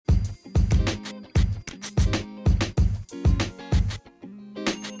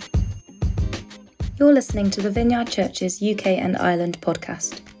You're listening to the Vineyard Church's UK and Ireland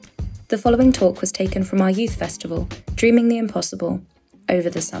podcast. The following talk was taken from our youth festival, Dreaming the Impossible, over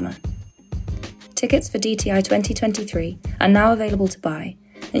the summer. Tickets for DTI 2023 are now available to buy,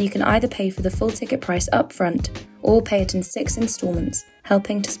 and you can either pay for the full ticket price up front or pay it in 6 instalments,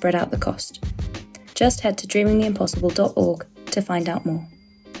 helping to spread out the cost. Just head to dreamingtheimpossible.org to find out more.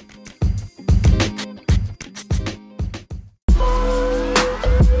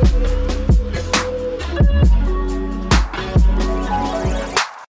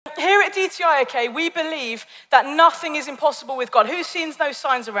 Here at DTI, okay, we believe that nothing is impossible with God. Who's seen those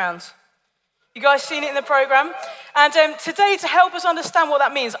signs around? You guys seen it in the program? And today, to help us understand what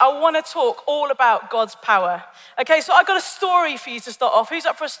that means, I want to talk all about God's power. Okay, so I've got a story for you to start off. Who's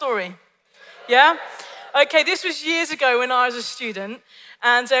up for a story? Yeah? Okay, this was years ago when I was a student,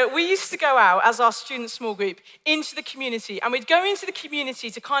 and we used to go out as our student small group into the community, and we'd go into the community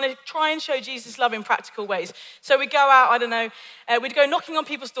to kind of try and show Jesus' love in practical ways. So we'd go out, I don't know, we'd go knocking on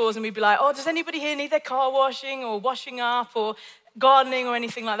people's doors, and we'd be like, oh, does anybody here need their car washing or washing up or gardening or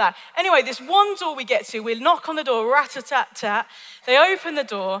anything like that? Anyway, this one door we get to, we knock on the door, rat-a-tat-tat. They open the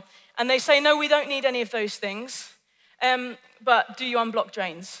door, and they say, no, we don't need any of those things, but do you unblock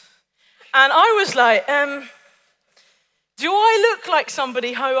drains? And I was like, do I look like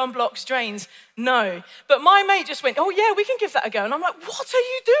somebody who unblocks drains? No. But my mate just went, oh yeah, we can give that a go. And I'm like, what are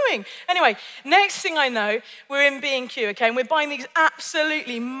you doing? Anyway, next thing I know, we're in B&Q, okay, and we're buying these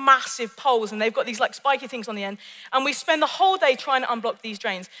absolutely massive poles, and they've got these like spiky things on the end, and we spend the whole day trying to unblock these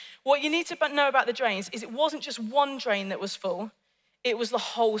drains. What you need to know about the drains is it wasn't just one drain that was full, it was the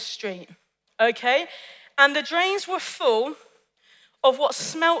whole street, okay? And the drains were full of what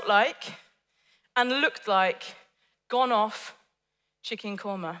smelt like and looked like gone off chicken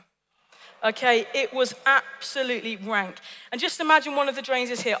korma. Okay, it was absolutely rank. And just imagine one of the drains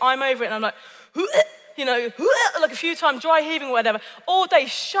is here. I'm over it and I'm like, you know, like a few times, dry heaving or whatever, all day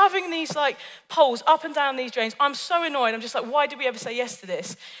shoving these like poles up and down these drains. I'm so annoyed. I'm just like, why did we ever say yes to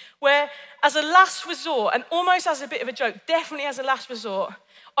this? Where as a last resort, and almost as a bit of a joke, definitely as a last resort,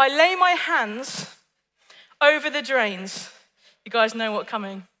 I lay my hands over the drains. You guys know what's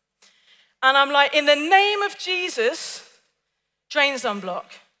coming. And I'm like, in the name of Jesus, drains unblock.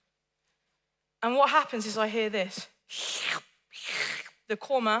 And what happens is I hear this. The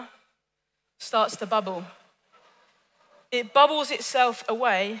korma starts to bubble. It bubbles itself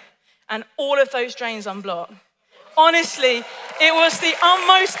away, and all of those drains unblock. Honestly, it was the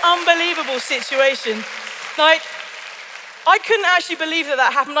most unbelievable situation. Like, I couldn't actually believe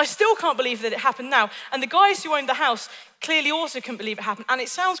that happened. I still can't believe that it happened now. And the guys who owned the house clearly also couldn't believe it happened. And it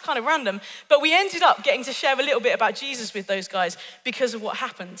sounds kind of random, but we ended up getting to share a little bit about Jesus with those guys because of what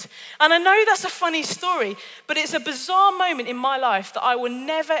happened. And I know that's a funny story, but it's a bizarre moment in my life that I will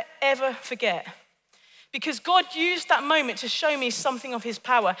never, ever forget. Because God used that moment to show me something of his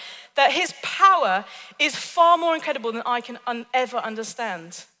power, that his power is far more incredible than I can ever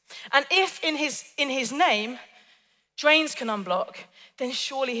understand. And if in his name, drains can unblock, then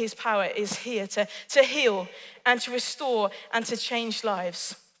surely his power is here to heal and to restore and to change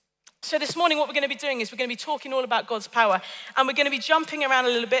lives. So this morning what we're going to be doing is we're going to be talking all about God's power, and we're going to be jumping around a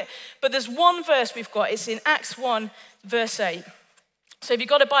little bit, but there's one verse we've got. It's in Acts 1, verse 8. So if you've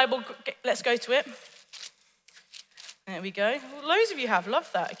got a Bible, let's go to it. There we go. Well, loads of you have. Love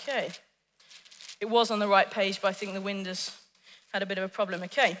that. Okay. It was on the right page, but I think the wind has had a bit of a problem.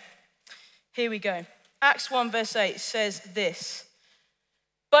 Okay. Here we go. Acts 1 verse 8 says this,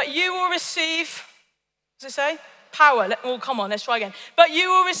 but you will receive, what does it say? Power. Come on, let's try again. But you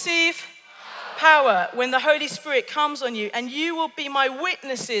will receive power when the Holy Spirit comes on you, and you will be my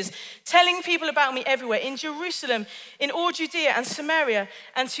witnesses, telling people about me everywhere, in Jerusalem, in all Judea and Samaria,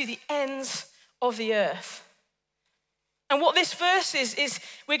 and to the ends of the earth. And what this verse is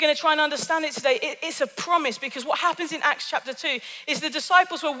we're going to try and understand it today. It's a promise, because what happens in Acts chapter 2 is the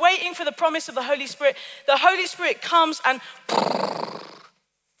disciples were waiting for the promise of the Holy Spirit. The Holy Spirit comes and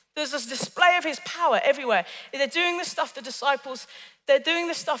there's this display of his power everywhere. They're doing the stuff they're doing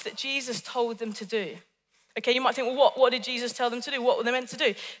the stuff that Jesus told them to do. Okay, you might think, well, what did Jesus tell them to do? What were they meant to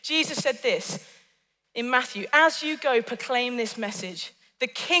do? Jesus said this in Matthew, as you go, proclaim this message. The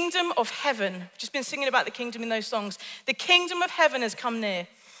kingdom of heaven, just been singing about the kingdom in those songs. The kingdom of heaven has come near.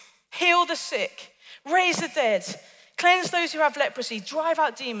 Heal the sick, raise the dead, cleanse those who have leprosy, drive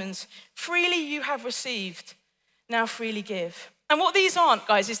out demons. Freely you have received, now freely give. And what these aren't,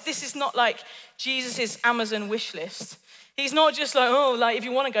 guys, is this is not like Jesus' Amazon wish list. He's not just like, oh, like if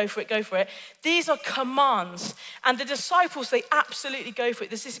you want to go for it, go for it. These are commands. And the disciples, they absolutely go for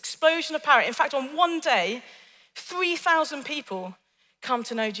it. There's this explosion of power. In fact, on one day, 3,000 people come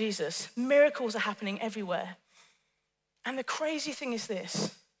to know Jesus. Miracles are happening everywhere. And the crazy thing is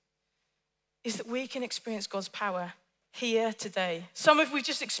this, is that we can experience God's power here today. We've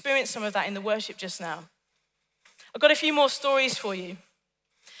just experienced some of that in the worship just now. I've got a few more stories for you.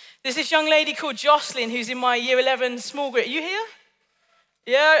 There's this young lady called Jocelyn who's in my year 11 small group. Are you here?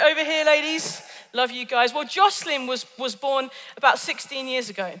 Yeah, over here, ladies. Love you guys. Well, Jocelyn was born about 16 years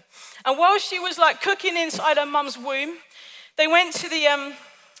ago. And while she was like cooking inside her mum's womb, they went to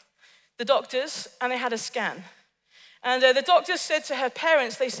the doctors and they had a scan. And the doctors said to her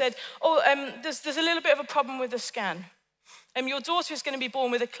parents, they said, there's a little bit of a problem with the scan. Your daughter is going to be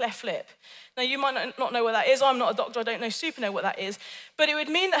born with a cleft lip. Now, you might not know what that is. I'm not a doctor. I don't know what that is. But it would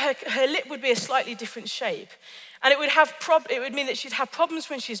mean that her lip would be a slightly different shape. And it would mean that she'd have problems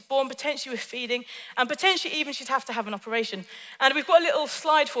when she's born, potentially with feeding, and potentially even she'd have to have an operation. And we've got a little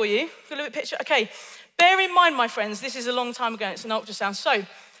slide for you, a little picture. Okay, bear in mind, my friends, this is a long time ago. It's an ultrasound. So,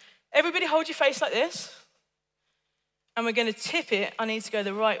 everybody hold your face like this. And we're going to tip it. I need to go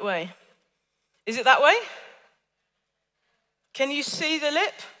the right way. Is it that way? Can you see the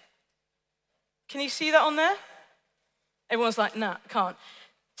lip? Can you see that on there? Everyone's like, nah, can't.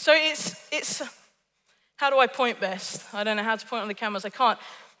 So it's how do I point best? I don't know how to point on the cameras. I can't.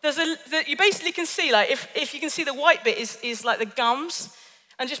 You basically can see, like, if you can see the white bit is like the gums,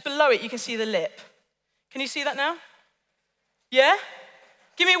 and just below it you can see the lip. Can you see that now? Yeah?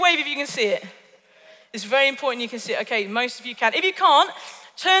 Give me a wave if you can see it. It's very important you can see it. Okay, most of you can. If you can't,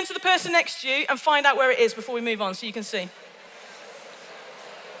 turn to the person next to you and find out where it is before we move on so you can see.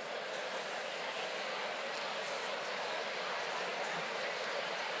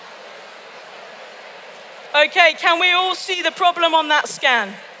 Okay, can we all see the problem on that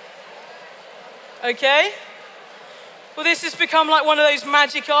scan? Okay? Well, this has become like one of those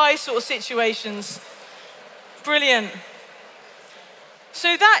magic eye sort of situations. Brilliant.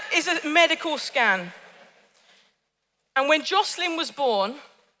 So that is a medical scan. And when Jocelyn was born,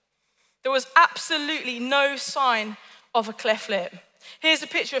 there was absolutely no sign of a cleft lip. Here's a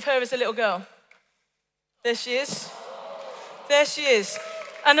picture of her as a little girl. There she is. There she is.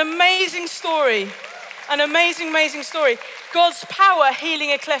 An amazing story. An amazing, amazing story. God's power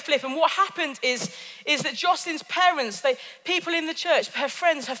healing a cleft lip. And what happened is that Jocelyn's parents, people in the church, her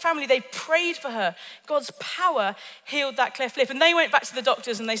friends, her family, they prayed for her. God's power healed that cleft lip. And they went back to the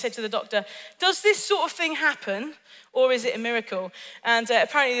doctors and they said to the doctor, does this sort of thing happen or is it a miracle? And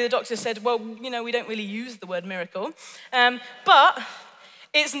apparently the doctor said, well, we don't really use the word miracle. But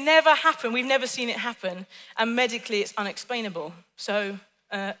it's never happened. We've never seen it happen. And medically it's unexplainable. So,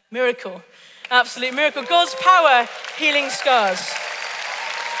 miracle. Absolute miracle. God's power healing scars.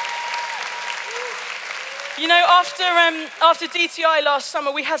 After DTI last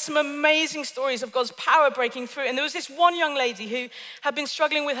summer, we had some amazing stories of God's power breaking through. And there was this one young lady who had been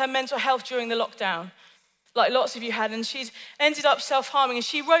struggling with her mental health during the lockdown, like lots of you had. And she'd ended up self-harming. And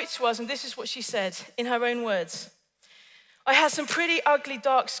she wrote to us, and this is what she said in her own words. I had some pretty ugly,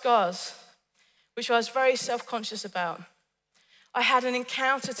 dark scars, which I was very self-conscious about. I had an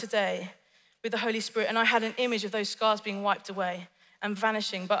encounter today with the Holy Spirit, and I had an image of those scars being wiped away and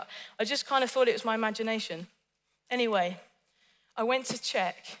vanishing, but I just kind of thought it was my imagination. Anyway, I went to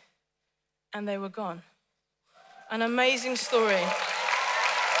check, and they were gone. An amazing story.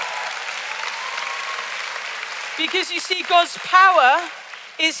 Because you see, God's power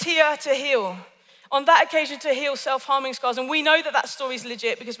is here to heal. On that occasion, to heal self-harming scars, and we know that story is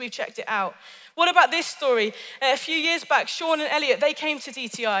legit because we've checked it out. What about this story? A few years back, Sean and Elliot, they came to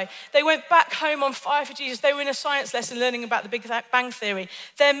DTI. They went back home on fire for Jesus. They were in a science lesson learning about the Big Bang Theory.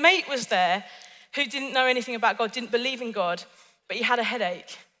 Their mate was there who didn't know anything about God, didn't believe in God, but he had a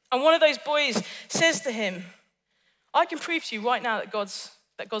headache. And one of those boys says to him, I can prove to you right now that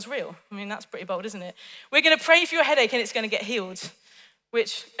God's real. I mean, that's pretty bold, isn't it? We're going to pray for your headache and it's going to get healed.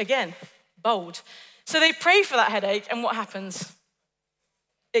 Which, again, bold. So they pray for that headache, and what happens?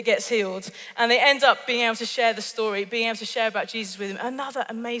 It gets healed. And they end up being able to share the story, being able to share about Jesus with him. Another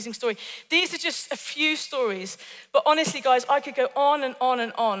amazing story. These are just a few stories. But honestly, guys, I could go on and on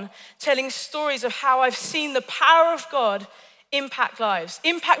and on telling stories of how I've seen the power of God impact lives,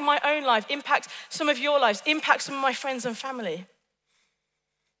 impact my own life, impact some of your lives, impact some of my friends and family.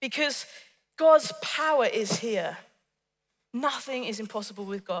 Because God's power is here. Nothing is impossible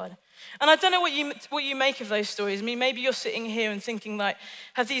with God. And I don't know what you make of those stories. I mean, maybe you're sitting here and thinking, like,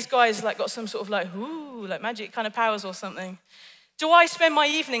 have these guys like got some sort of like magic kind of powers or something? Do I spend my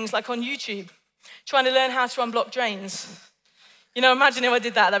evenings like on YouTube trying to learn how to unblock drains? Imagine if I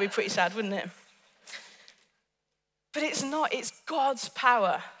did that, that'd be pretty sad, wouldn't it? But it's not, it's God's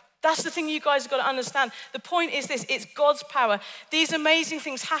power. That's the thing you guys have got to understand. The point is this, it's God's power. These amazing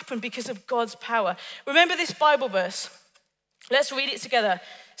things happen because of God's power. Remember this Bible verse. Let's read it together.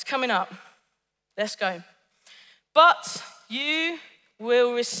 It's coming up. Let's go. But you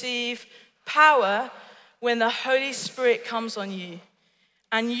will receive power when the Holy Spirit comes on you,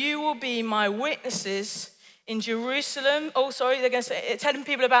 and you will be my witnesses in Jerusalem. They're going to say, telling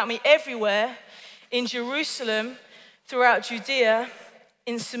people about me everywhere, in Jerusalem, throughout Judea,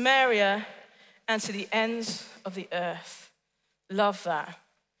 in Samaria, and to the ends of the earth. Love that.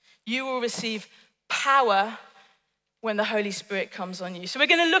 You will receive power when the Holy Spirit comes on you. So we're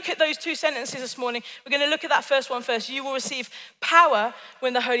going to look at those two sentences this morning. We're going to look at that first one first. You will receive power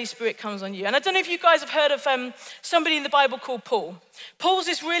when the Holy Spirit comes on you. And I don't know if you guys have heard of somebody in the Bible called Paul. Paul's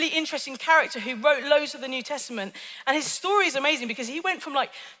this really interesting character who wrote loads of the New Testament. And his story is amazing because he went from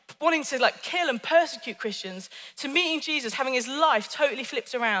wanting to kill and persecute Christians to meeting Jesus, having his life totally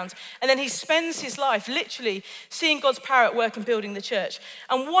flipped around. And then he spends his life literally seeing God's power at work and building the church.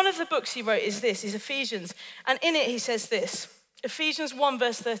 And one of the books he wrote is Ephesians. And in it he says this, Ephesians 1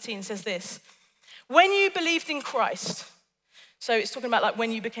 verse 13 says this, when you believed in Christ, so it's talking about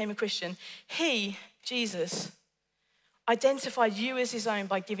when you became a Christian, he, Jesus, identified you as his own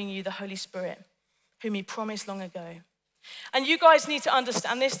by giving you the Holy Spirit, whom he promised long ago. And you guys need to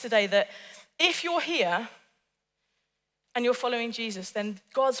understand this today, that if you're here and you're following Jesus, then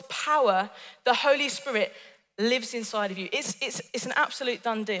God's power, the Holy Spirit, lives inside of you. It's an absolute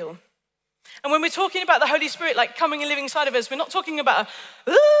done deal. And when we're talking about the Holy Spirit coming and living inside of us, we're not talking about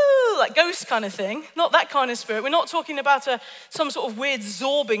a ghost kind of thing, not that kind of spirit. We're not talking about some sort of weird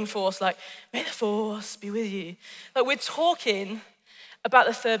zorbing force may the force be with you. We're talking about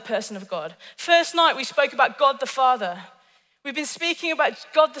the third person of God. First night we spoke about God the Father. We've been speaking about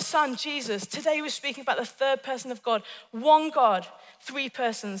God the Son, Jesus. Today we're speaking about the third person of God. One God, three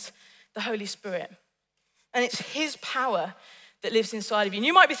persons, the Holy Spirit. And it's his power that lives inside of you. And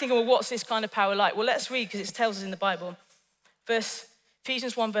you might be thinking, well, what's this kind of power like? Well, let's read because it tells us in the Bible.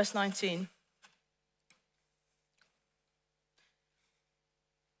 Ephesians 1 verse 19.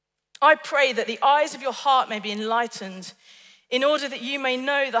 I pray that the eyes of your heart may be enlightened, in order that you may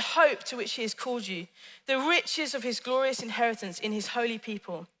know the hope to which he has called you, the riches of his glorious inheritance in his holy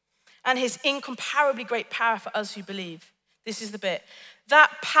people, and his incomparably great power for us who believe. This is the bit.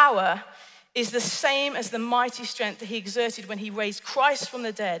 That power is the same as the mighty strength that he exerted when he raised Christ from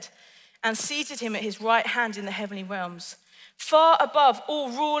the dead and seated him at his right hand in the heavenly realms, far above all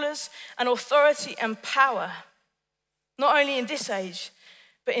rulers and authority and power, not only in this age,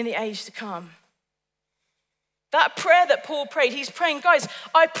 but in the age to come. That prayer that Paul prayed, he's praying, guys,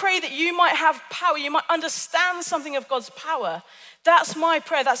 I pray that you might have power, you might understand something of God's power. That's my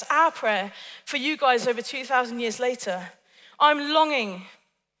prayer, that's our prayer for you guys over 2,000 years later. I'm longing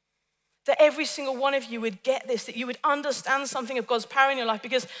that every single one of you would get this, that you would understand something of God's power in your life,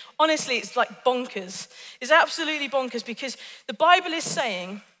 because honestly, it's bonkers. It's absolutely bonkers, because the Bible is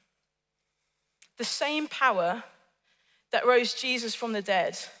saying the same power that rose Jesus from the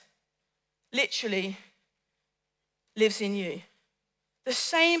dead literally lives in you. The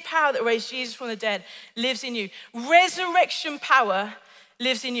same power that raised Jesus from the dead lives in you. Resurrection power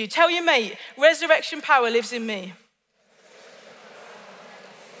lives in you. Tell your mate, resurrection power lives in me.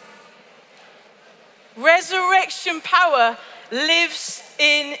 Resurrection power lives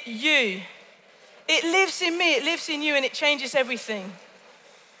in you. It lives in me, it lives in you, and it changes everything.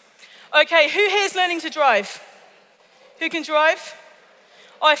 Okay, who here is learning to drive? Who can drive?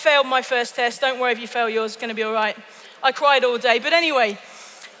 I failed my first test. Don't worry if you fail yours, it's going to be all right. I cried all day. But anyway,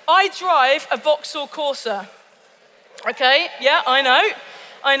 I drive a Vauxhall Corsa. Okay, yeah, I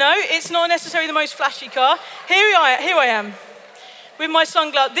know. It's not necessarily the most flashy car. Here I am. With my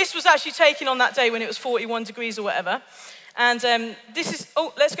sunglasses. This was actually taken on that day when it was 41 degrees or whatever. And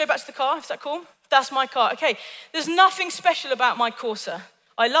let's go back to the car. Is that cool? That's my car. Okay, there's nothing special about my Corsa.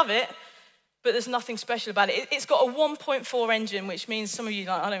 I love it, but there's nothing special about it. It's got a 1.4 engine, which means some of you,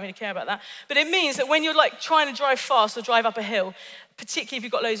 I don't really care about that. But it means that when you're trying to drive fast or drive up a hill, particularly if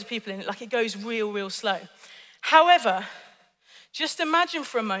you've got loads of people in it, it goes real, real slow. However, just imagine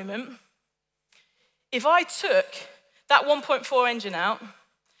for a moment, if I took that 1.4 engine out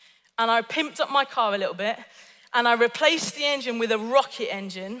and I pimped up my car a little bit and I replaced the engine with a rocket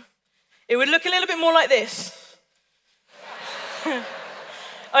engine, it would look a little bit more like this.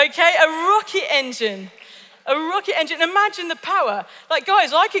 Okay, a rocket engine. Imagine the power.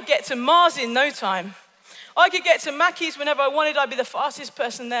 Guys, I could get to Mars in no time. I could get to Mackey's whenever I wanted. I'd be the fastest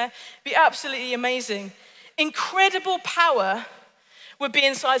person there. It'd be absolutely amazing. Incredible power would be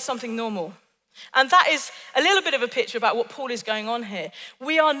inside something normal. And that is a little bit of a picture about what Paul is going on here.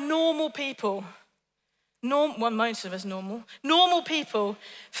 We are normal people. Well, most of us normal people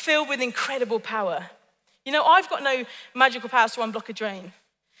filled with incredible power. You know, I've got no magical powers to unblock a drain.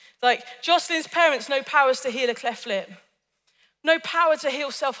 Like Jocelyn's parents, no powers to heal a cleft lip, no power to heal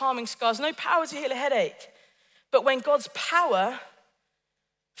self-harming scars, no power to heal a headache. But when God's power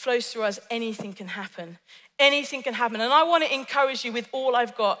flows through us, anything can happen. Anything can happen. And I want to encourage you with all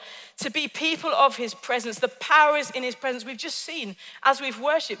I've got to be people of his presence. The power is in his presence. We've just seen as we've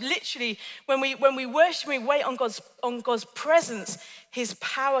worshipped, literally, when we worship, we wait on God's presence, his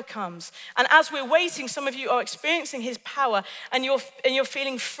power comes. And as we're waiting, some of you are experiencing his power and you're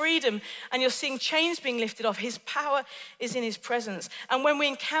feeling freedom and you're seeing chains being lifted off. His power is in his presence. And when we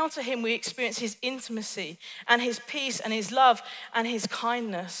encounter him, we experience his intimacy and his peace and his love and his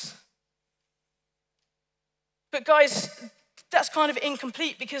kindness. But guys, that's kind of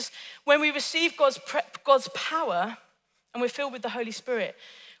incomplete because when we receive God's power and we're filled with the Holy Spirit,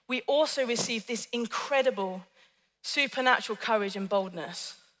 we also receive this incredible supernatural courage and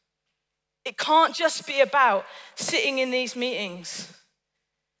boldness. It can't just be about sitting in these meetings.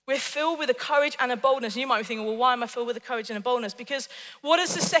 We're filled with a courage and a boldness. And you might be thinking, well, why am I filled with a courage and a boldness? Because what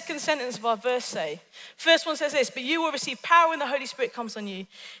does the second sentence of our verse say? First one says this, but you will receive power when the Holy Spirit comes on you.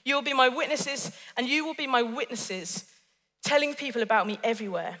 You will be my witnesses, and you will be my witnesses, telling people about me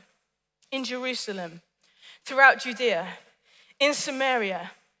everywhere. In Jerusalem, throughout Judea, in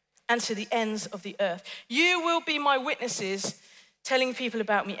Samaria, and to the ends of the earth. You will be my witnesses, telling people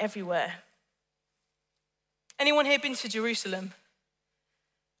about me everywhere. Anyone here been to Jerusalem?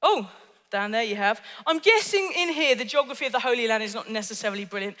 Oh, down there you have. I'm guessing in here the geography of the Holy Land is not necessarily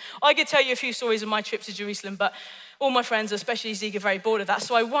brilliant. I could tell you a few stories of my trip to Jerusalem, but all my friends, especially Zeke, are very bored of that,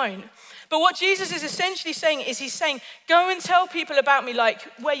 so I won't. But what Jesus is essentially saying is he's saying, go and tell people about me like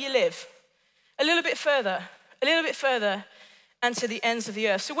where you live. A little bit further, and to the ends of the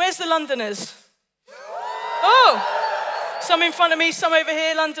earth. So where's the Londoners? Oh, some in front of me, some over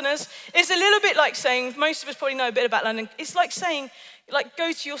here, Londoners. It's a little bit like saying, most of us probably know a bit about London. It's like saying, like,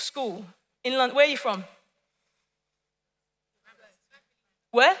 go to your school in London. Where are you from?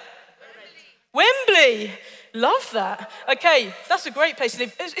 Where? Wembley. Love that. Okay, that's a great place to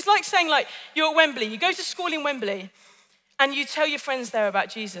live. It's like saying, like, you're at Wembley. You go to school in Wembley and you tell your friends there about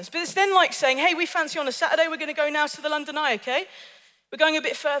Jesus. But it's then like saying, hey, we fancy on a Saturday, we're going to go now to the London Eye, okay? We're going a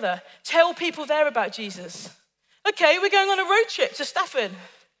bit further. Tell people there about Jesus. Okay, we're going on a road trip to Stafford.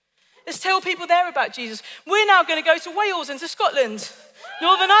 Let's tell people there about Jesus. We're now going to go to Wales and to Scotland,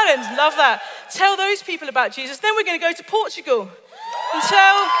 Northern Ireland. Love that. Tell those people about Jesus. Then we're going to go to Portugal and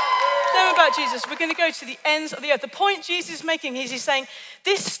tell them about Jesus. We're going to go to the ends of the earth. The point Jesus is making is he's saying,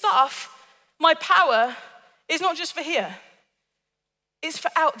 this stuff, my power, is not just for here. It's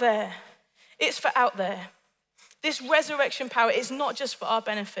for out there. It's for out there. This resurrection power is not just for our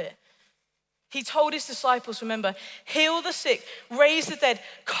benefit. He told his disciples, remember, heal the sick, raise the dead,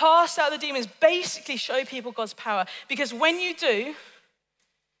 cast out the demons, basically show people God's power. Because when you do,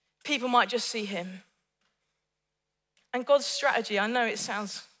 people might just see him. And God's strategy, I know it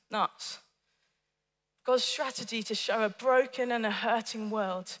sounds nuts. God's strategy to show a broken and a hurting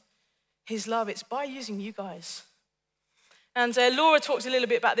world his love, it's by using you guys. And Laura talked a little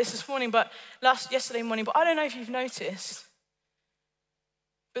bit about this morning, yesterday morning, but I don't know if you've noticed,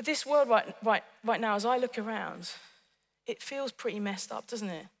 but this world right now, as I look around, it feels pretty messed up, doesn't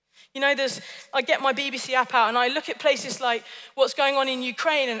it? You know, I get my BBC app out and I look at places like what's going on in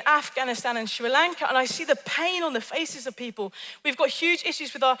Ukraine and Afghanistan and Sri Lanka, and I see the pain on the faces of people. We've got huge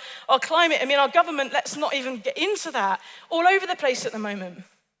issues with our climate. I mean, our government, let's not even get into that, all over the place at the moment.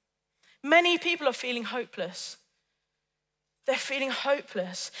 Many people are feeling hopeless. They're feeling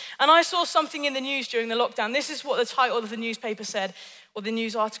hopeless. And I saw something in the news during the lockdown. This is what the title of the newspaper said, or the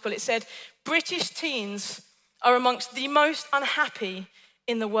news article. It said, British teens are amongst the most unhappy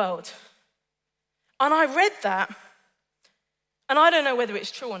in the world. And I read that, and I don't know whether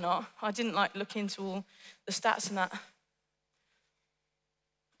it's true or not. I didn't look into all the stats and that.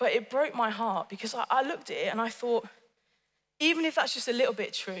 But it broke my heart because I looked at it and I thought, even if that's just a little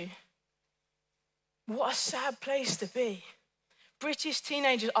bit true, what a sad place to be. British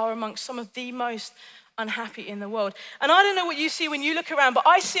teenagers are amongst some of the most unhappy in the world. And I don't know what you see when you look around, but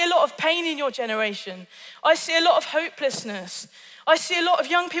I see a lot of pain in your generation. I see a lot of hopelessness. I see a lot of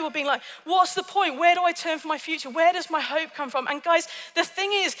young people being like, what's the point? Where do I turn for my future? Where does my hope come from? And guys, the thing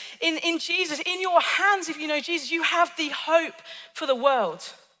is, in Jesus, in your hands, if you know Jesus, you have the hope for the world.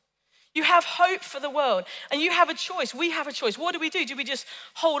 You have hope for the world. And you have a choice. We have a choice. What do? Do we just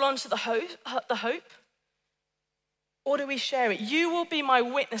hold on to the hope? Or do we share it? You will be my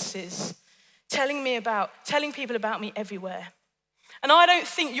witnesses, telling people about me everywhere. And I don't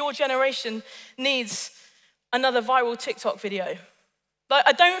think your generation needs another viral TikTok video. Like,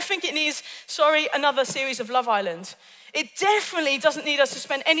 I don't think it needs, another series of Love Island. It definitely doesn't need us to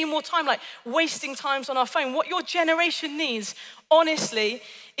spend any more time like wasting times on our phone. What your generation needs, honestly,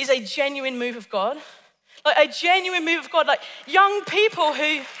 is a genuine move of God. Like a genuine move of God, like young people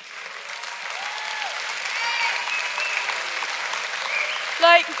who,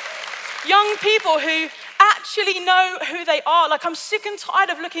 actually know who they are. Like, I'm sick and tired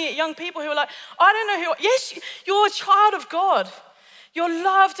of looking at young people who are like, I don't know who. Yes, you're a child of God. You're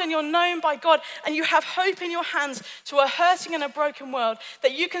loved and you're known by God, and you have hope in your hands to a hurting and a broken world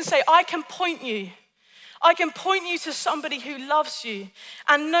that you can say, I can point you. I can point you to somebody who loves you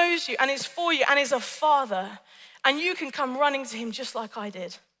and knows you and is for you and is a father, and you can come running to him just like I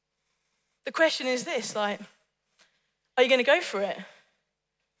did. The question is this, like, are you going to go for it?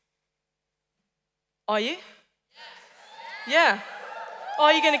 Are you? Yeah.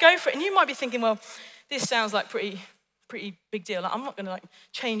 Are you going to go for it? And you might be thinking, well, this sounds like pretty big deal. Like, I'm not going to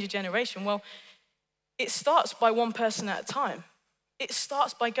change a generation. Well, it starts by one person at a time. It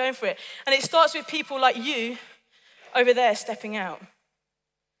starts by going for it. And it starts with people like you over there stepping out.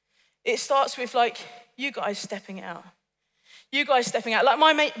 It starts with you guys stepping out. You guys stepping out. Like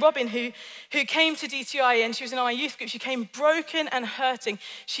my mate Robin, who came to DTI, and she was in our youth group. She came broken and hurting.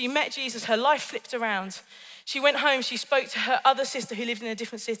 She met Jesus. Her life flipped around. She went home. She spoke to her other sister who lived in a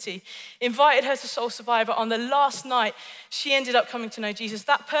different city, invited her to Soul Survivor. On the last night, she ended up coming to know Jesus.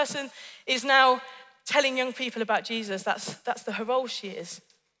 That person is now telling young people about Jesus. That's the role she is.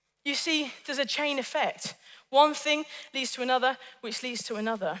 You see, there's a chain effect. One thing leads to another, which leads to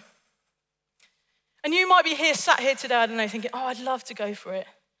another. And you might be sat here today, I don't know, thinking, oh, I'd love to go for it.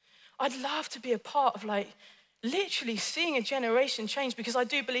 I'd love to be a part of literally seeing a generation change, because I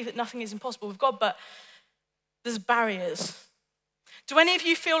do believe that nothing is impossible with God, but there's barriers. Do any of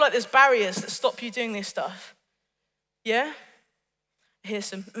you feel like there's barriers that stop you doing this stuff? Yeah? I hear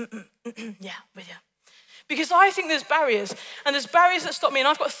some, yeah, with you. Because I think there's barriers, and there's barriers that stop me, and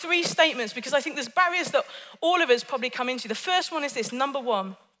I've got 3 statements because I think there's barriers that all of us probably come into. The first one is this, number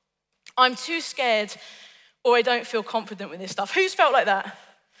 1, I'm too scared or I don't feel confident with this stuff. Who's felt like that?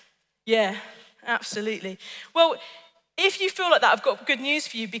 Yeah, absolutely. Well, if you feel like that, I've got good news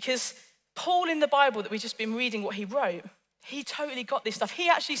for you, because Paul in the Bible that we've just been reading what he wrote, he totally got this stuff. He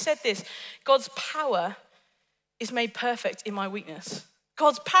actually said this, God's power is made perfect in my weakness.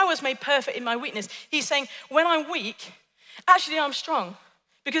 God's power is made perfect in my weakness. He's saying, when I'm weak, actually I'm strong.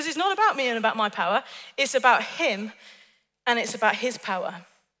 Because it's not about me and about my power. It's about him, and it's about his power.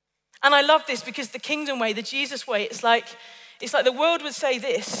 And I love this, because the kingdom way, the Jesus way, it's like the world would say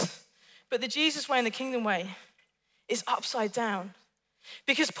this, but the Jesus way and the kingdom way is upside down.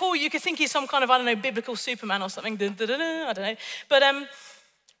 Because Paul, you could think he's some kind of, biblical Superman or something, I don't know. But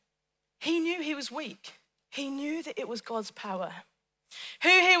he knew he was weak. He knew that it was God's power. Who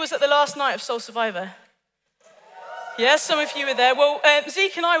here was at the last night of Soul Survivor? Yes, some of you were there. Well,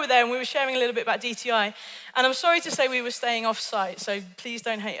 Zeke and I were there, and we were sharing a little bit about DTI. And I'm sorry to say we were staying off-site, so please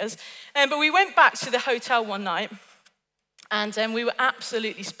don't hate us. But we went back to the hotel one night, and we were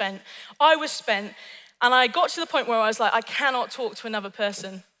absolutely spent. I was spent, and I got to the point where I was like, I cannot talk to another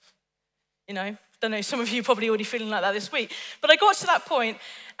person. Don't know, some of you are probably already feeling like that this week. But I got to that point,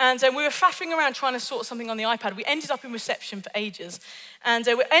 and we were faffing around trying to sort something on the iPad. We ended up in reception for ages, and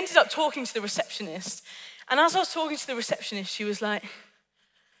we ended up talking to the receptionist. And as I was talking to the receptionist, she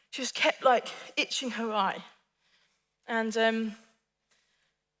just kept itching her eye. And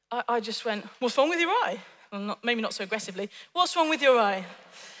I just went, what's wrong with your eye? Well, maybe not so aggressively. What's wrong with your eye?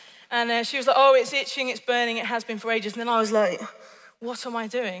 And she was like, oh, it's itching, it's burning, it has been for ages. And then I was like, what am I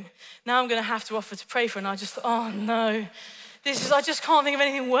doing? Now I'm going to have to offer to pray for her. And I just thought, oh no, I just can't think of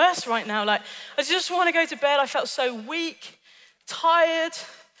anything worse right now. I just want to go to bed. I felt so weak, tired,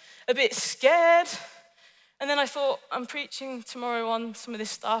 a bit scared. And then I thought, I'm preaching tomorrow on some of this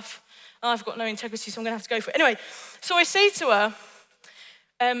stuff, and I've got no integrity, so I'm going to have to go for it. Anyway, so I say to her,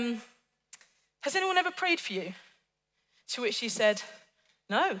 has anyone ever prayed for you? To which she said,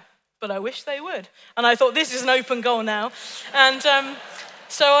 no, but I wish they would. And I thought, this is an open goal now. And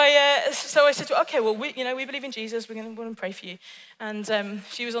so I said to her, okay, well, we believe in Jesus. We're going to pray for you. And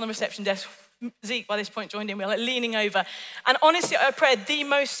she was on the reception desk. Zeke, by this point, joined in. We were leaning over. And honestly, I prayed the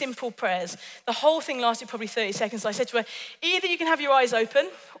most simple prayers. The whole thing lasted probably 30 seconds. So I said to her, either you can have your eyes open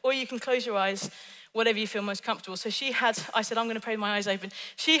or you can close your eyes, whatever you feel most comfortable. So I said, I'm going to pray with my eyes open.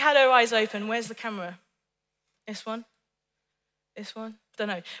 She had her eyes open. Where's the camera? This one? This one? Don't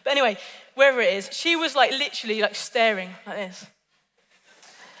know. But anyway, wherever it is, she was literally staring like this.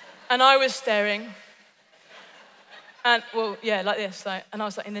 And I was staring. And, well, yeah, like this. And I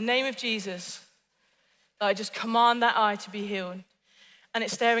was like, in the name of Jesus, I just command that eye to be healed. And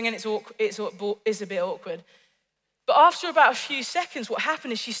it's staring and it's a bit awkward. But after about a few seconds, what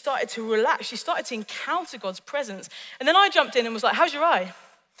happened is she started to relax. She started to encounter God's presence. And then I jumped in and was like, how's your eye?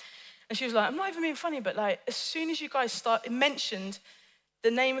 And she was like, I'm not even being funny, but like, as soon as you guys mentioned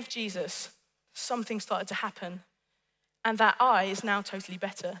the name of Jesus, something started to happen. And that eye is now totally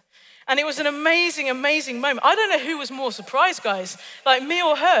better. And it was an amazing, amazing moment. I don't know who was more surprised, guys, like me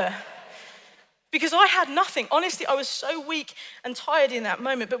or her. Because I had nothing. Honestly, I was so weak and tired in that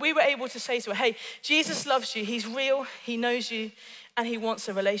moment. But we were able to say to her, hey, Jesus loves you. He's real. He knows you. And he wants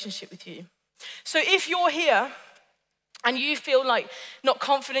a relationship with you. So if you're here and you feel like not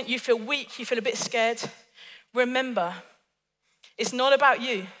confident, you feel weak, you feel a bit scared, remember, it's not about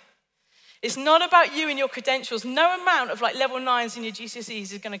you. It's not about you and your credentials. No amount of like level 9s in your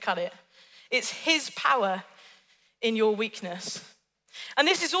GCSEs is going to cut it. It's his power in your weakness. And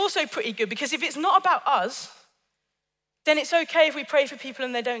this is also pretty good because if it's not about us, then it's okay if we pray for people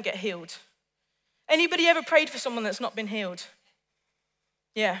and they don't get healed. Anybody ever prayed for someone that's not been healed?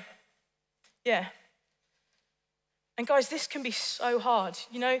 Yeah. And guys, this can be so hard.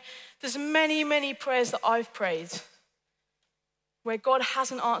 You know, there's many, many prayers that I've prayed where God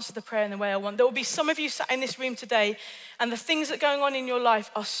hasn't answered the prayer in the way I want. There will be some of you sat in this room today and the things that are going on in your life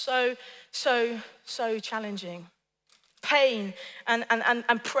are so challenging. Pain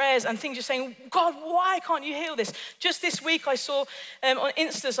and prayers and things you're saying, God, why can't you heal this? Just this week I saw on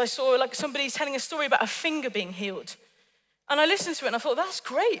Instas, I saw like somebody telling a story about a finger being healed. And I listened to it and I thought, that's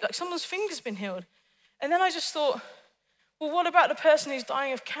great, like someone's finger's been healed. And then I just thought, well, what about the person who's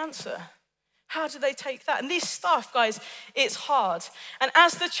dying of cancer? How do they take that? And this stuff, guys, it's hard. And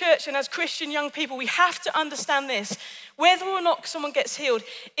as the church and as Christian young people, we have to understand this. Whether or not someone gets healed,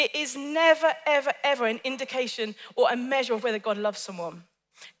 it is never, ever, ever an indication or a measure of whether God loves someone.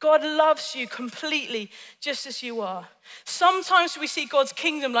 God loves you completely just as you are. Sometimes we see God's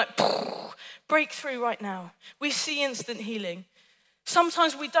kingdom like breakthrough right now. We see instant healing.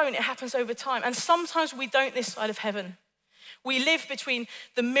 Sometimes we don't. It happens over time. And sometimes we don't this side of heaven. We live between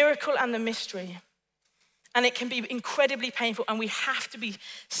the miracle and the mystery. And it can be incredibly painful. And we have to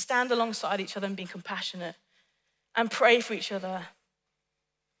stand alongside each other and be compassionate and pray for each other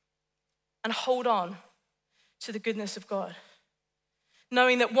and hold on to the goodness of God.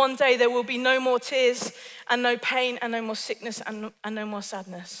 Knowing that one day there will be no more tears and no pain and no more sickness and no more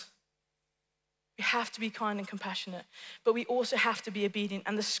sadness. We have to be kind and compassionate, but we also have to be obedient.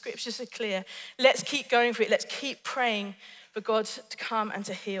 And the scriptures are clear. Let's keep going for it. Let's keep praying for God to come and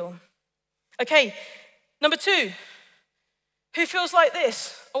to heal. Okay, number 2. Who feels like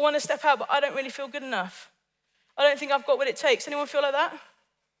this? I want to step out, but I don't really feel good enough. I don't think I've got what it takes. Anyone feel like that?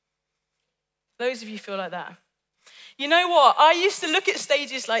 Those of you feel like that. You know what? I used to look at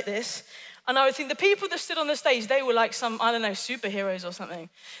stages like this, and I would think the people that stood on the stage, they were like some, I don't know, superheroes or something.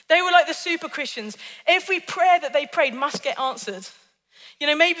 They were like the super Christians. Every prayer that they prayed must get answered. You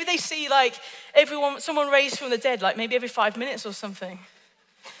know, maybe they see like someone raised from the dead, like maybe every 5 minutes or something.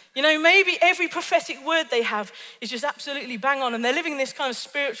 You know, maybe every prophetic word they have is just absolutely bang on, and they're living in this kind of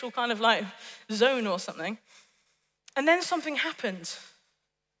spiritual kind of like zone or something. And then something happened.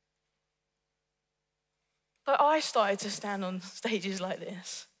 But I started to stand on stages like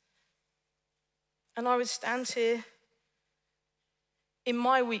this. And I would stand here in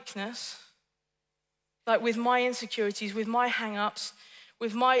my weakness, like with my insecurities, with my hang-ups,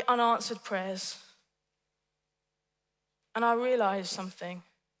 with my unanswered prayers. And I realized something,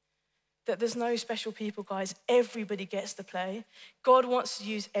 that there's no special people, guys. Everybody gets to play. God wants to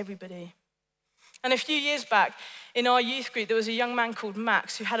use everybody. And a few years back, in our youth group, there was a young man called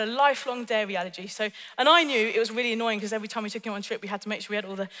Max who had a lifelong dairy allergy. And I knew it was really annoying because every time we took him on a trip, we had to make sure we had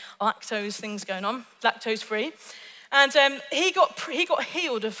all the lactose things going on, lactose-free. And he got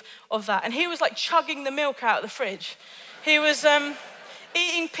healed of that. And he was like chugging the milk out of the fridge. He was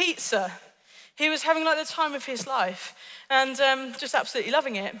eating pizza. He was having like the time of his life and just absolutely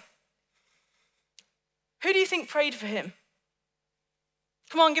loving it. Who do you think prayed for him?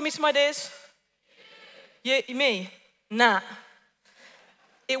 Come on, give me some ideas. Me? Nah.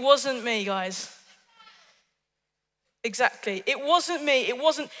 It wasn't me, guys. Exactly. It wasn't me. It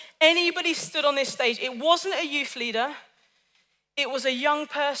wasn't anybody stood on this stage. It wasn't a youth leader. It was a young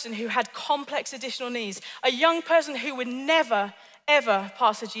person who had complex additional needs. A young person who would never, ever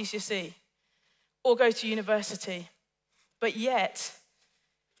pass a GCSE or go to university. But yet,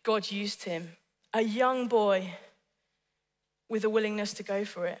 God used him. A young boy with a willingness to go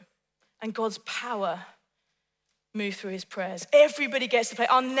for it. And God's power move through his prayers. Everybody gets to play.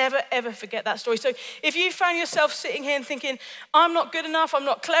 I'll never, ever forget that story. So if you found yourself sitting here and thinking, I'm not good enough, I'm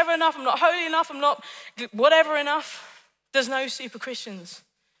not clever enough, I'm not holy enough, I'm not whatever enough, there's no super Christians.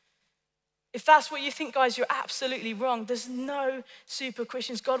 If that's what you think, guys, you're absolutely wrong. There's no super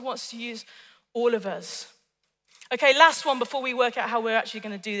Christians. God wants to use all of us. Okay, last one before we work out how we're actually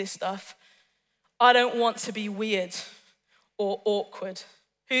going to do this stuff. I don't want to be weird or awkward.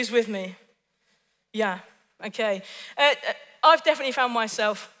 Who's with me? Yeah, okay. I've definitely found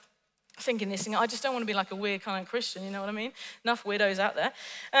myself thinking this thing. I just don't want to be like a weird kind of Christian, you know what I mean? Enough weirdos out there.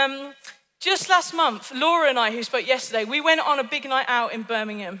 Just last month, Laura and I, who spoke yesterday, we went on a big night out in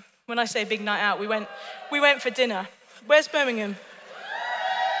Birmingham. When I say big night out, we went for dinner. Where's Birmingham?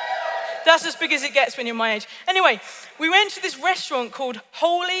 That's as big as it gets when you're my age. Anyway, we went to this restaurant called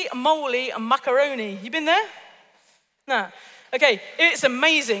Holy Moly Macaroni. You been there? No. Okay, it's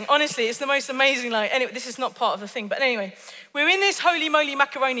amazing. Honestly, it's the most amazing. Anyway, this is not part of the thing, but anyway, we're in this Holy Moly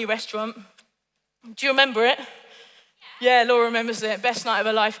Macaroni restaurant. Do you remember it? Yeah, Laura remembers it. Best night of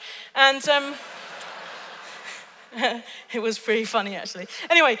her life. And it was pretty funny, actually.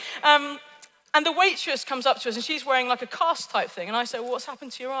 Anyway, and the waitress comes up to us and she's wearing like a cast type thing. And I say, well, what's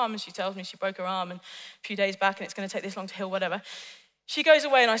happened to your arm? And she tells me she broke her arm and a few days back and it's going to take this long to heal, whatever. She goes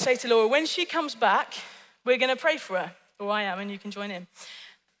away and I say to Laura, when she comes back, we're going to pray for her. Or I am, and you can join in.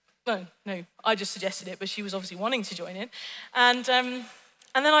 No, I just suggested it, but she was obviously wanting to join in. And then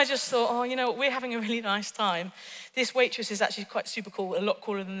I just thought, oh, you know what, we're having a really nice time. This waitress is actually quite super cool, a lot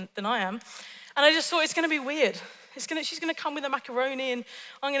cooler than I am. And I just thought it's going to be weird. She's going to come with a macaroni, and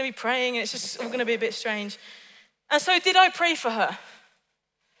I'm going to be praying, and it's just all going to be a bit strange. And so did I pray for her?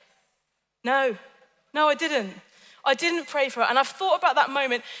 No, I didn't. I didn't pray for her. And I've thought about that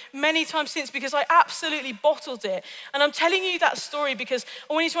moment many times since because I absolutely bottled it. And I'm telling you that story because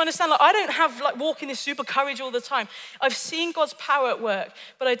I want you to understand, I don't have walk in this super courage all the time. I've seen God's power at work,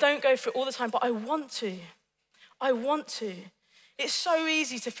 but I don't go for it all the time, but I want to. It's so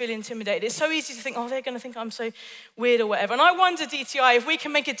easy to feel intimidated. It's so easy to think, oh, they're going to think I'm so weird or whatever. And I wonder, DTI, if we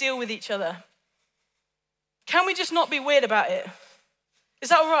can make a deal with each other. Can we just not be weird about it? Is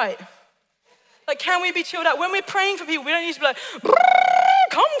that all right? Can we be chilled out? When we're praying for people, we don't need to be like,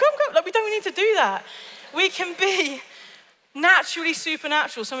 come. We don't need to do that. We can be naturally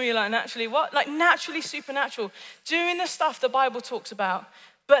supernatural. Some of you are like, naturally what? Naturally supernatural. Doing the stuff the Bible talks about,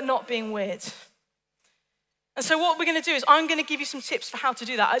 but not being weird. And so what we're going to do is I'm going to give you some tips for how to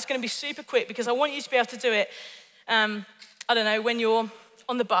do that. It's going to be super quick because I want you to be able to do it, I don't know, when you're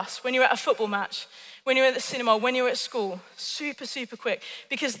on the bus, when you're at a football match, when you're at the cinema, when you're at school. Super, super quick.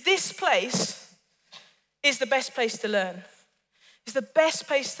 Because this place is the best place to learn. It's the best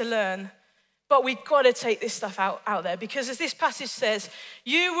place to learn, but we've got to take this stuff out there because as this passage says,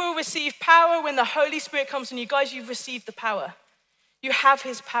 you will receive power when the Holy Spirit comes on you. Guys, you've received the power. You have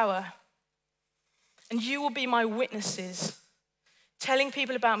his power. And you will be my witnesses, telling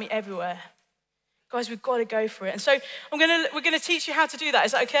people about me everywhere. Guys, we've got to go for it. And so we're going to teach you how to do that.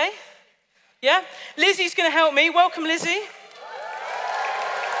 Is that okay? Yeah? Lizzie's going to help me. Welcome, Lizzie.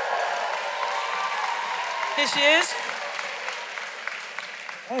 Here she is.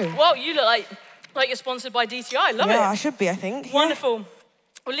 Oh. Well, you look like you're sponsored by DTI. Love it. Yeah, I should be, I think. Wonderful. Yeah.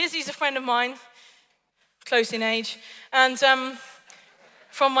 Well, Lizzie's a friend of mine, close in age, and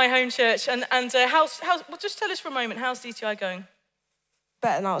from my home church. And how's well, just tell us for a moment, how's DTI going?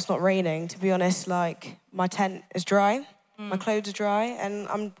 Better now it's not raining, to be honest. My tent is dry, my clothes are dry, and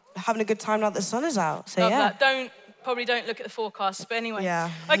I'm having a good time now that the sun is out. So Love yeah. That. Probably don't look at the forecast, but anyway.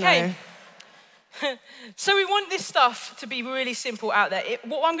 Yeah. Okay. No. So we want this stuff to be really simple out there.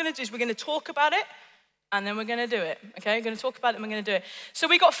 What I'm going to do is we're going to talk about it, and then we're going to do it. Okay, we're going to talk about it, and we're going to do it. So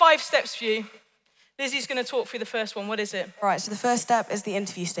we got 5 steps for you. Lizzie's going to talk through the first one. What is it? All right, so the first step is the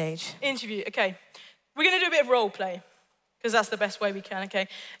interview stage. Interview, okay. We're going to do a bit of role play, because that's the best way we can, okay?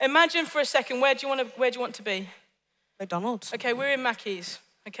 Imagine for a second, where do you want to be? McDonald's. Okay, we're in Mackey's,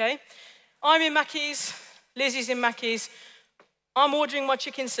 okay? I'm in Mackey's, Lizzie's in Mackey's. I'm ordering my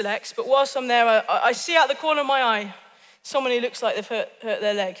chicken selects, but whilst I'm there, I see out the corner of my eye someone who looks like they've hurt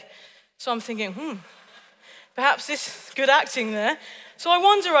their leg. So I'm thinking, perhaps this is good acting there. So I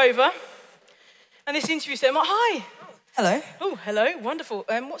wander over, and this interview said, I'm like, hi. Hello. Oh, hello, wonderful.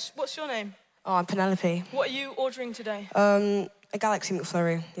 What's your name? Oh, I'm Penelope. What are you ordering today? A Galaxy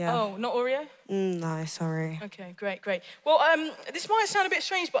McFlurry, yeah. Oh, not Oreo? No, sorry. Okay, great. Well, this might sound a bit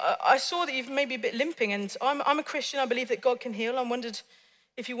strange, but I saw that you've maybe a bit limping, and I'm a Christian. I believe that God can heal. I wondered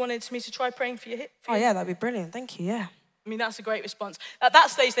if you wanted me to try praying for your hip. Oh, yeah, that'd be brilliant. Thank you, yeah. I mean, that's a great response. At that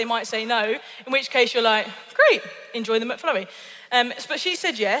stage, they might say no, in which case you're like, great, enjoy the McFlurry. But she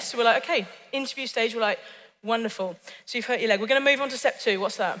said yes. So we're like, okay, interview stage. We're like, Wonderful. So you've hurt your leg. We're going to move on to step 2.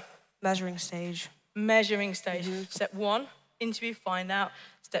 What's that? Measuring stage. Measuring stage. Step 1, interview, find out.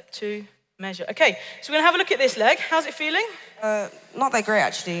 Step 2, measure. Okay, so we're going to have a look at this leg. How's it feeling? Not that great,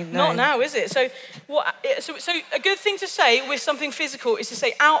 actually. No. Not now, is it? So a good thing to say with something physical is to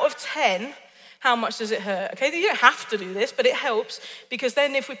say, out of 10, how much does it hurt? Okay, you don't have to do this, but it helps, because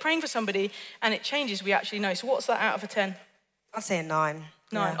then if we're praying for somebody and it changes, we actually know. So what's that out of a 10? I'd say a 9. 9.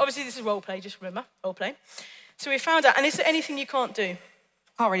 Yeah. Obviously, this is role play, just remember, role play. So we found out, and is there anything you can't do?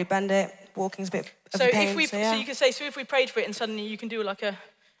 Can't really bend it. Walking's a bit of So a pain, if we, so, yeah. so you can say, so if we prayed for it and suddenly you can do like a, I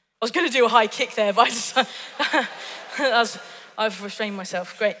was going to do a high kick there, but I've restrained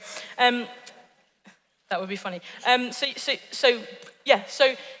myself. Great. That would be funny. So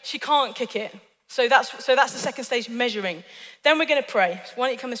she can't kick it. So that's the second stage, measuring. Then we're going to pray. So why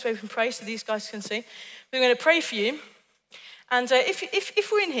don't you come this way and pray so these guys can see. We're going to pray for you. And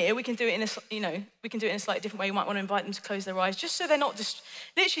if we're in here, we can do it in a slightly different way. You might want to invite them to close their eyes, just so they're not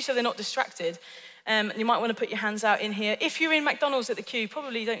distracted. You might want to put your hands out in here. If you're in McDonald's at the queue,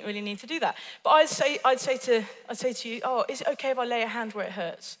 probably don't really need to do that. But I'd say to you, oh, is it okay if I lay a hand where it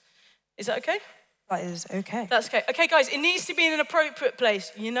hurts? Is that okay? That is okay. That's okay. Okay, guys, it needs to be in an appropriate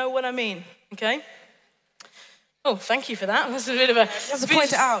place. You know what I mean, okay? Oh, thank you for that. That's a bit of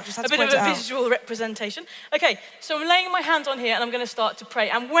a visual representation. Okay, so I'm laying my hand on here and I'm going to start to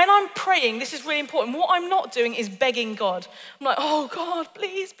pray. And when I'm praying, this is really important. What I'm not doing is begging God. I'm like, oh God,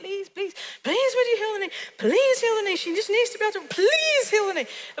 please, please, please, please, would you heal the knee? Please heal the knee. She just needs to be able to, please heal the knee.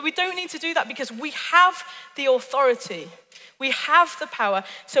 And we don't need to do that because we have the authority. We have the power,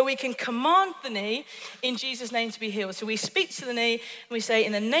 so we can command the knee in Jesus' name to be healed. So we speak to the knee and we say,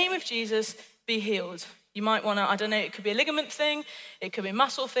 in the name of Jesus, be healed. You might want to, I don't know, it could be a ligament thing, it could be a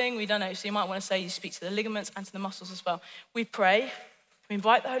muscle thing, we don't know. So you might want to say you speak to the ligaments and to the muscles as well. We pray, we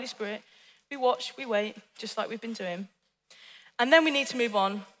invite the Holy Spirit, we watch, we wait, just like we've been doing. And then we need to move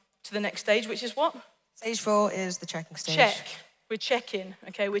on to the next stage, which is what? Stage 4 is the checking stage. Check. We're checking,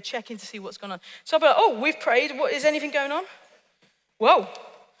 okay? We're checking to see what's going on. So I'll be like, oh, we've prayed. What, is anything going on? Whoa.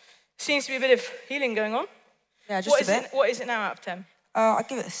 Seems to be a bit of healing going on. Yeah, just a bit. What is it now out of 10? I'd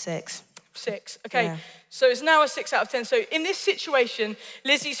give it a 6. 6. Okay, yeah. So it's now a 6 out of 10. So in this situation,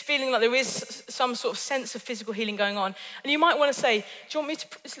 Lizzie's feeling like there is some sort of sense of physical healing going on. And you might want to say, do you want me to,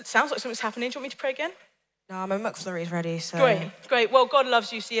 it sounds like something's happening. Do you want me to pray again? No, my McFlurry's ready, so. Great. Well, God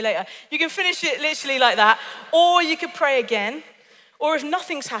loves you. See you later. You can finish it literally like that. Or you could pray again. Or if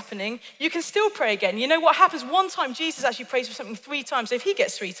nothing's happening, you can still pray again. You know what happens? One time, Jesus actually prays for something 3 times. So if he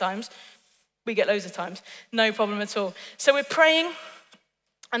gets 3 times, we get loads of times. No problem at all. So we're praying.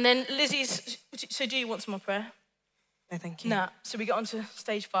 And then Lizzie's, so do you want some more prayer? No, thank you. No. So we get on to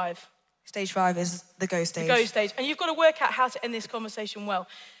stage 5. Stage 5 is the go stage. The go stage. And you've got to work out how to end this conversation well.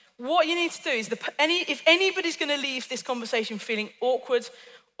 What you need to do is, if anybody's going to leave this conversation feeling awkward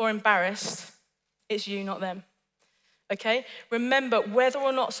or embarrassed, it's you, not them. Okay? Remember, whether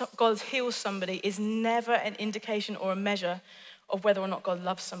or not God heals somebody is never an indication or a measure of whether or not God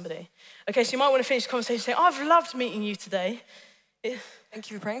loves somebody. Okay, so you might want to finish the conversation saying, oh, I've loved meeting you today.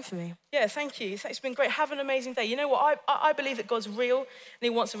 Thank you for praying for me. Yeah, thank you. It's been great. Have an amazing day. You know what? I believe that God's real and he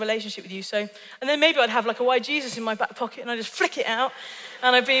wants a relationship with you. So, and then maybe I'd have like a Why Jesus in my back pocket and I just flick it out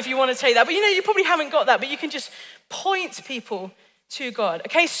and I'd be, if you want to take that. But you know, you probably haven't got that, but you can just point people to God.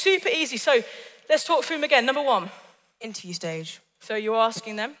 Okay, super easy. So let's talk through them again. Number 1. Interview stage. So you're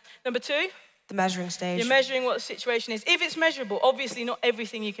asking them. Number 2. The measuring stage. You're measuring what the situation is. If it's measurable, obviously not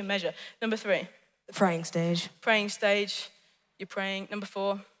everything you can measure. Number 3. The praying stage. Praying stage. You're praying. Number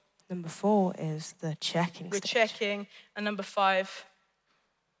 4. Number 4 is the checking stage. We're checking. And number 5.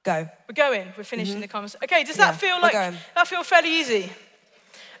 Go. We're going. We're finishing the conversation. Okay, does that feel like, that feel fairly easy?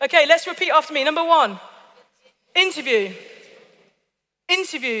 Okay, let's repeat after me. Number 1. Interview.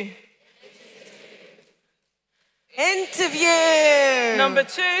 Interview. Interview. Number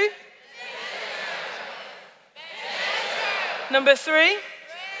 2. Number 3.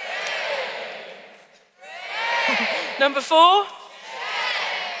 Number 4. Are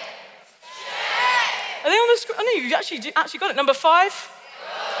they on the screen? Oh no, you actually got it. Number 5.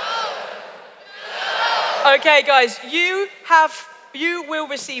 Okay, guys, you will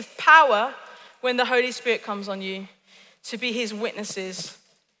receive power when the Holy Spirit comes on you to be his witnesses.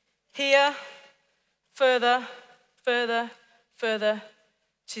 Here, further, further, further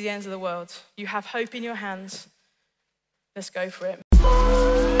to the ends of the world. You have hope in your hands. Let's go for it.